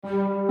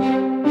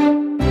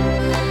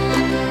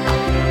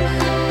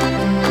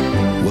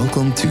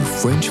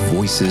French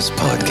Voices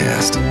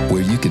podcast,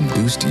 where you can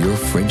boost your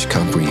French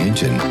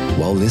comprehension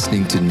while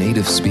listening to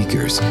native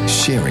speakers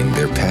sharing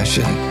their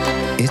passion.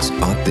 It's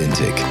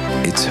authentic,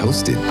 it's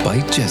hosted by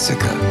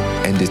Jessica,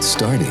 and it's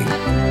starting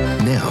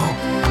now.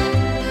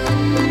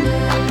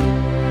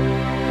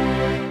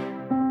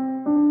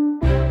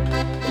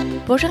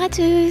 Bonjour à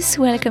tous,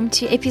 welcome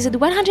to episode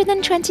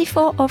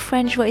 124 of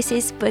French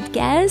Voices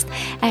podcast.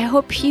 I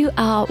hope you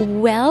are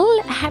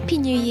well. Happy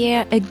New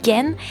Year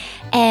again.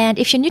 And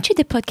if you're new to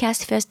the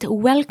podcast, first,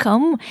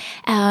 welcome.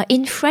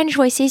 In French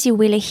Voices, you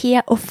will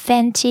hear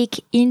authentic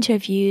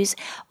interviews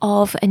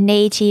of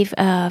native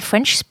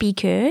French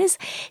speakers.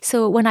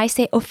 So when I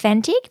say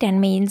authentic, that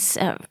means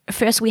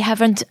first we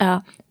haven't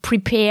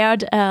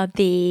prepared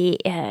the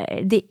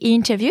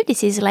interview.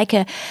 This is like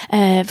a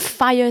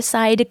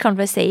fireside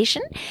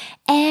conversation.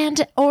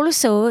 And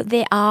also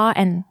they are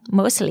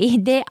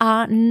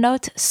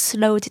not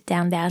slowed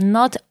down. They are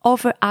not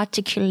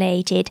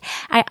over-articulated.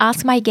 I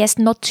ask my guests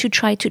not to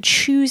try to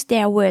choose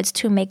their words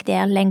to make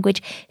their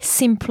language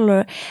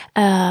simpler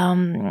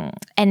and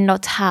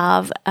not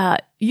have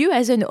you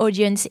as an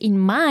audience in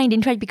mind.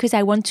 In fact, because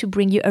I want to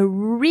bring you a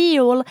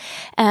real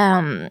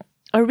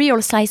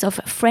slice of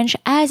French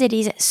as it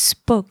is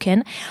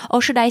spoken,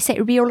 or should I say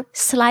real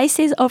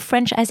slices of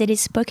French as it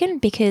is spoken,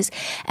 because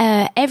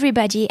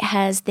everybody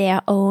has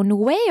their own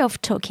way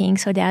of talking.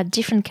 So there are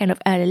different kind of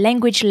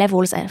language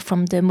levels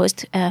from the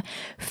most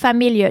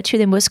familiar to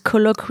the most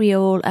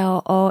colloquial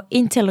or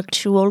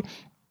intellectual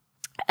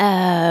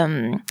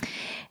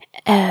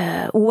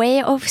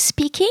way of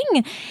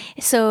speaking.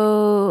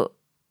 So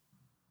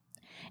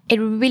it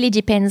really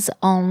depends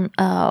on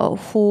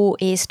who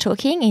is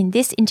talking. In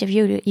this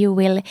interview, you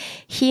will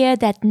hear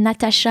that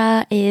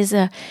Natasha is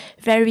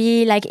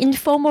very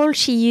informal.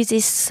 She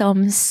uses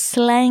some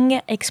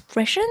slang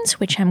expressions,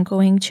 which I'm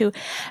going to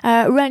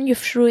run you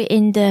through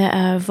in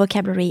the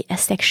vocabulary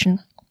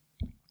section.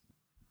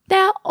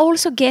 There are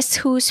also guests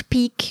who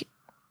speak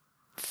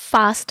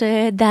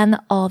faster than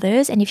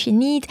others, and if you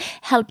need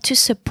help to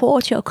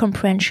support your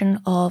comprehension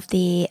of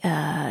the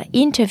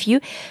interview,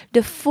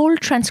 the full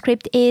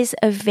transcript is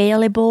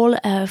available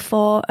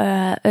for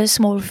a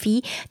small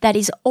fee that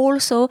is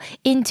also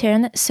in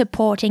turn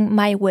supporting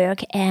my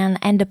work and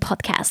the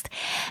podcast.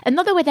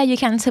 Another way that you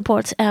can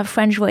support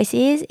French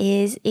Voices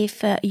is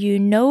if you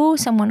know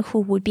someone who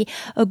would be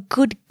a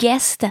good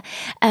guest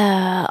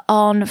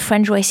on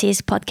French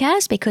Voices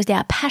podcast because they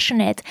are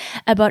passionate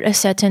about a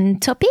certain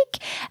topic,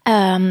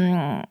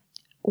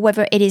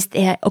 whether it is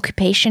their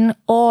occupation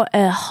or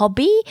a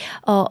hobby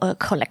or a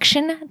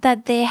collection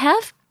that they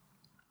have.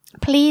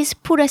 Please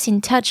put us in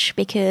touch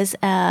because,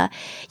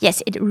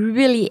 yes, it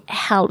really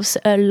helps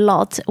a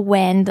lot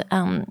when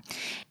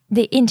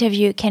the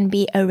interview can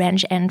be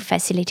arranged and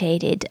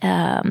facilitated.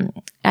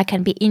 I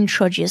can be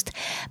introduced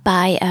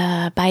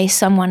by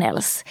someone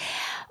else.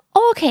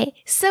 Okay,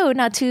 so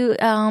now to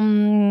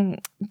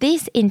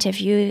this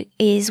interview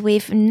is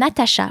with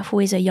Natasha, who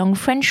is a young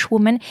French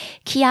woman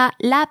qui a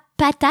la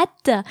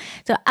patate.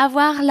 So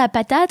avoir la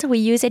patate, we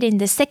use it in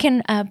the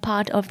second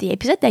part of the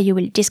episode that you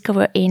will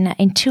discover in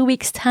 2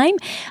 weeks' time.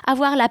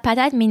 Avoir la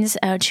patate means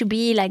to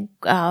be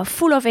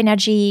full of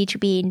energy, to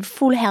be in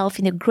full health,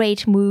 in a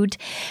great mood.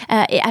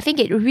 I think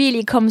it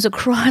really comes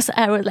across.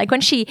 I was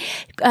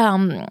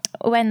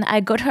when I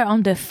got her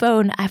on the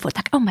phone, I thought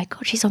oh my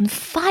God, she's on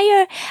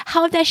fire.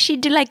 How does she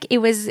do? It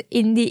was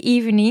in the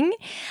evening,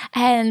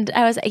 and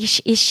I was like,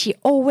 is she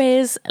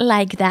always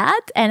like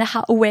that? And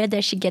where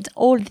does she get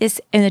all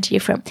this energy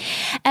from?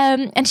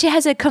 And she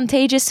has a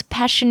contagious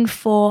passion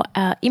for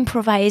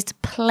improvised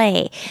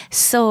play,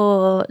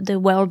 so the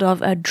world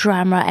of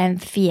drama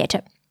and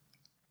theater.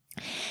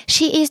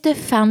 She is the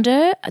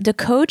founder, the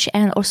coach,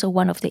 and also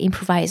one of the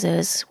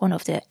improvisers, one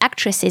of the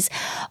actresses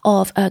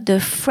of the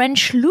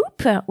French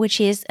Loop, which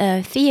is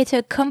a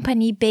theater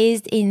company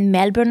based in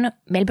Melbourne,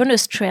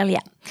 Australia.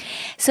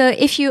 So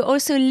if you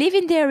also live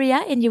in the area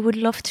and you would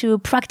love to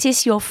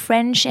practice your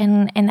French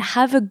and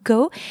have a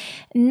go,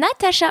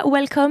 Natasha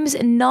welcomes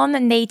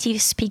non-native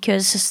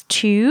speakers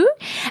too.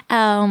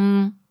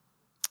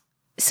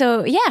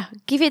 So yeah,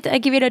 give it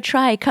a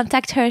try.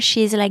 Contact her.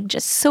 She's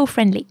just so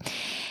friendly.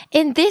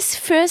 In this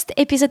first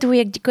episode, we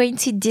are going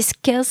to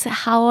discuss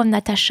how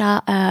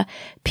Natasha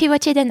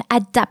pivoted and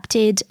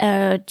adapted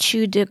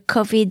to the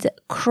COVID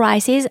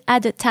crisis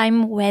at a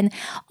time when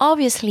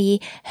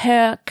obviously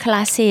her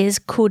classes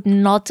could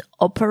not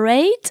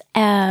operate.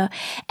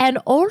 And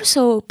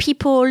also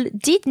people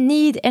did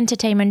need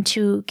entertainment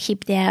to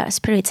keep their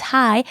spirits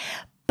high,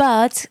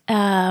 but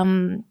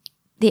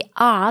the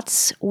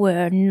arts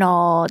were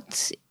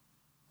not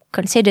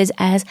considered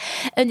as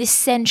an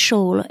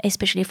essential,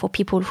 especially for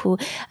people who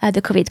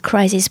the COVID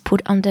crisis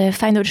put under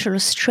financial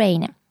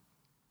strain.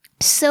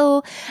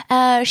 So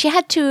she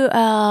had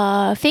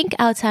to think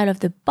outside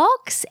of the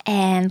box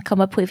and come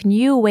up with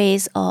new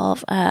ways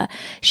of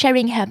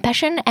sharing her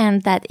passion,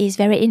 and that is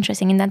very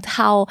interesting. And that's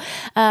how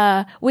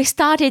we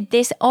started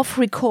this off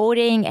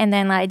recording, and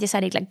then I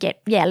decided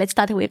let's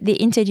start with the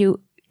interview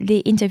the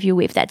interview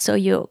with that. So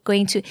you're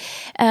going to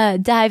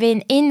dive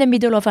in the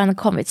middle of our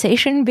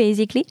conversation,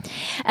 basically.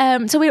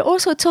 So we'll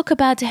also talk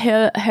about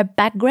her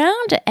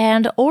background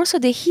and also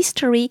the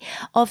history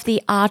of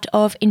the art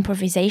of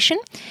improvisation,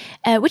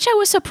 which I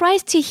was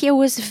surprised to hear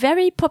was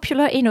very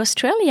popular in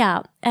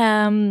Australia.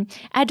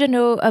 I don't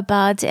know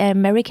about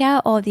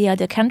America or the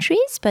other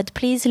countries, but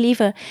please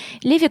leave a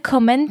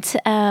comment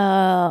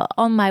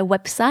on my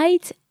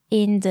website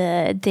in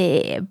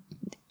the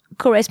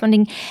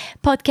corresponding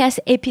podcast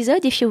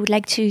episode if you would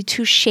like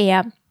to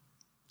share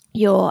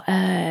your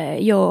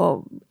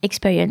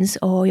experience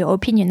or your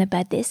opinion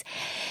about this.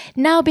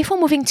 Now, before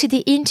moving to the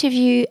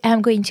interview,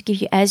 I'm going to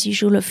give you, as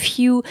usual, a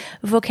few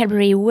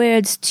vocabulary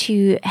words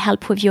to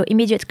help with your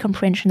immediate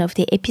comprehension of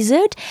the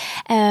episode.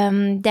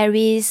 There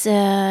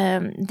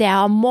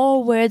are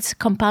more words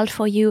compiled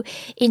for you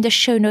in the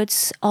show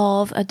notes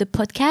of the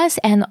podcast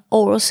and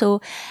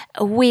also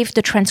with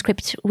the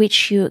transcript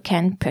which you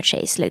can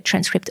purchase, the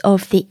transcript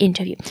of the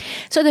interview.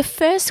 So the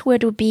first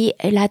word would be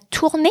la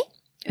tournée.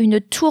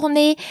 Une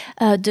tournée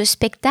de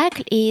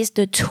spectacle is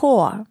the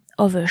tour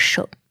of a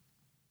show.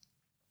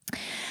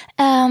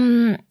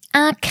 Un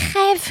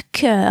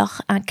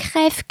crève-cœur. Un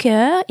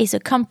crève-cœur is a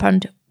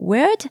compound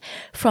word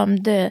from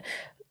the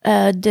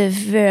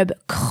verb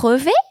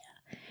crever,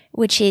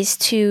 which is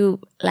to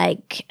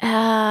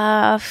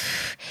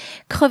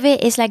crever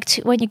is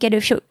when you get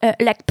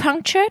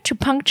puncture, to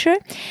puncture.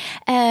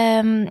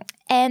 And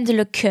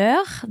le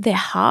cœur, the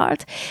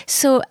heart.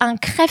 So un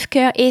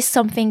crève-cœur is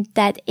something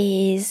that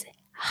is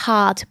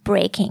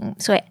heartbreaking.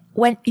 So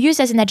when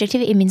used as an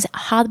adjective, it means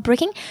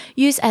heartbreaking.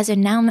 Used as a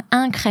noun,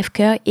 un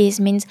crève-cœur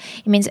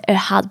means a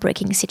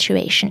heartbreaking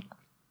situation.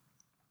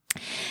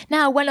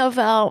 Now, one of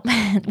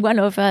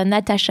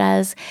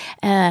Natasha's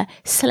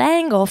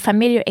slang or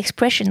familiar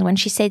expression when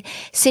she said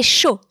 "c'est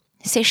chaud,"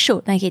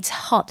 like it's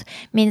hot,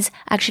 means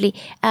actually.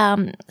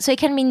 So it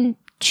can mean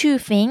two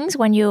things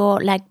when you're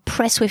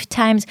pressed with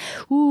times.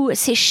 Ooh,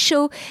 c'est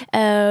chaud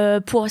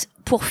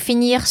pour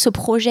finir ce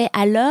projet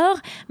à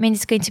l'heure, means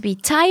it's going to be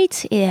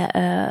tight,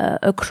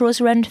 a close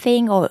run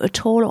thing or a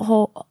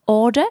tall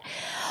order.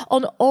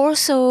 And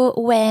also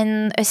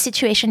when a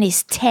situation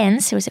is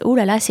tense, you say, ooh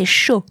la la, c'est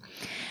chaud.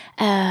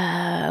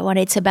 When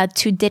it's about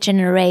to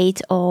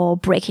degenerate or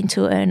break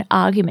into an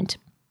argument.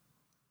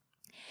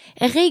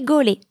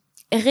 Rigoler.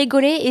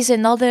 Rigoler is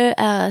another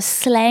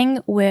slang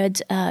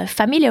word,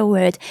 familiar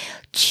word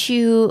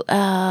to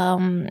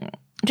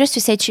just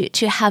to say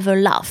to have a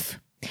laugh.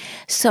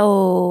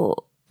 So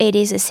it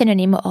is a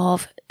synonym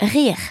of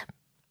rire.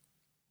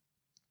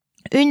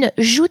 Une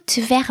joute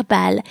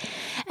verbale.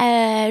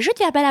 Joute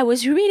verbale, I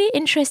was really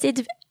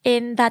interested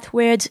in that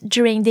word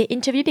during the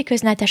interview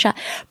because Natasha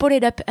brought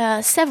it up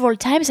several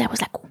times. I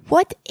was like,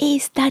 what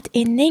is that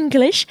in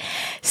English?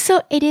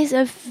 So it is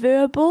a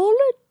verbal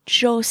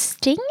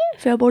jousting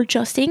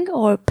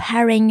or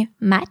pairing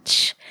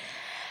match.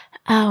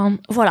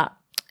 Voilà.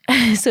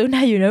 So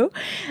now you know.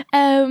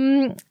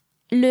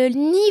 Le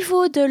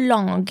niveau de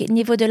langue.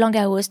 Niveau de langue,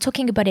 I was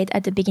talking about it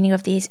at the beginning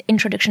of this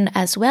introduction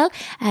as well,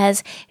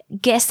 as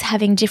guests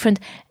having different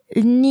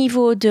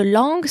niveau de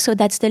langue. So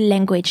that's the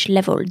language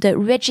level, the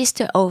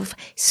register of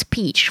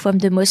speech from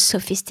the most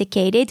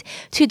sophisticated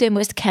to the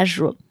most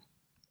casual.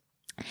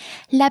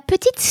 La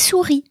petite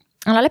souris.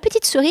 Alors, la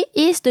petite souris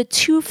is the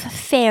tooth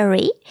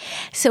fairy.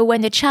 So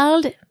when a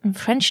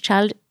French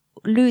child,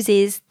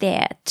 loses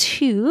their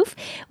tooth,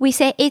 we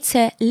say it's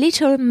a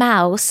little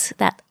mouse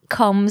that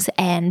comes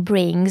and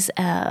brings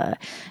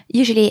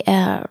usually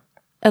a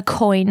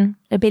coin,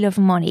 a bit of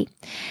money,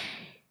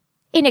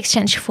 in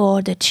exchange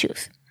for the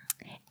tooth.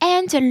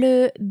 And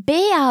le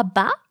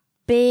b.a.-ba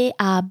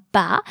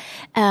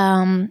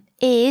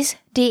is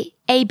the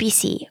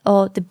ABC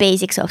or the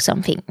basics of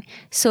something.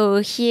 So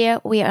here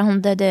we are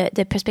under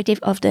the perspective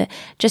of a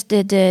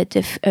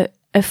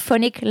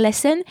phonic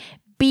lesson.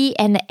 B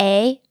and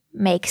A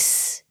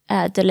makes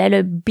the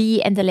letter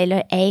B and the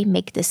letter A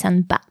make the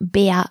sound ba,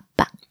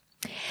 b.a.-ba.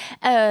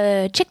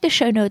 Check the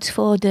show notes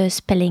for the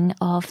spelling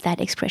of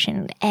that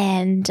expression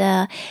and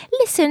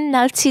listen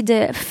now to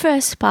the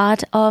first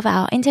part of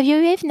our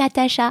interview with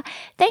Natasha.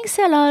 Thanks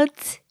a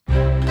lot.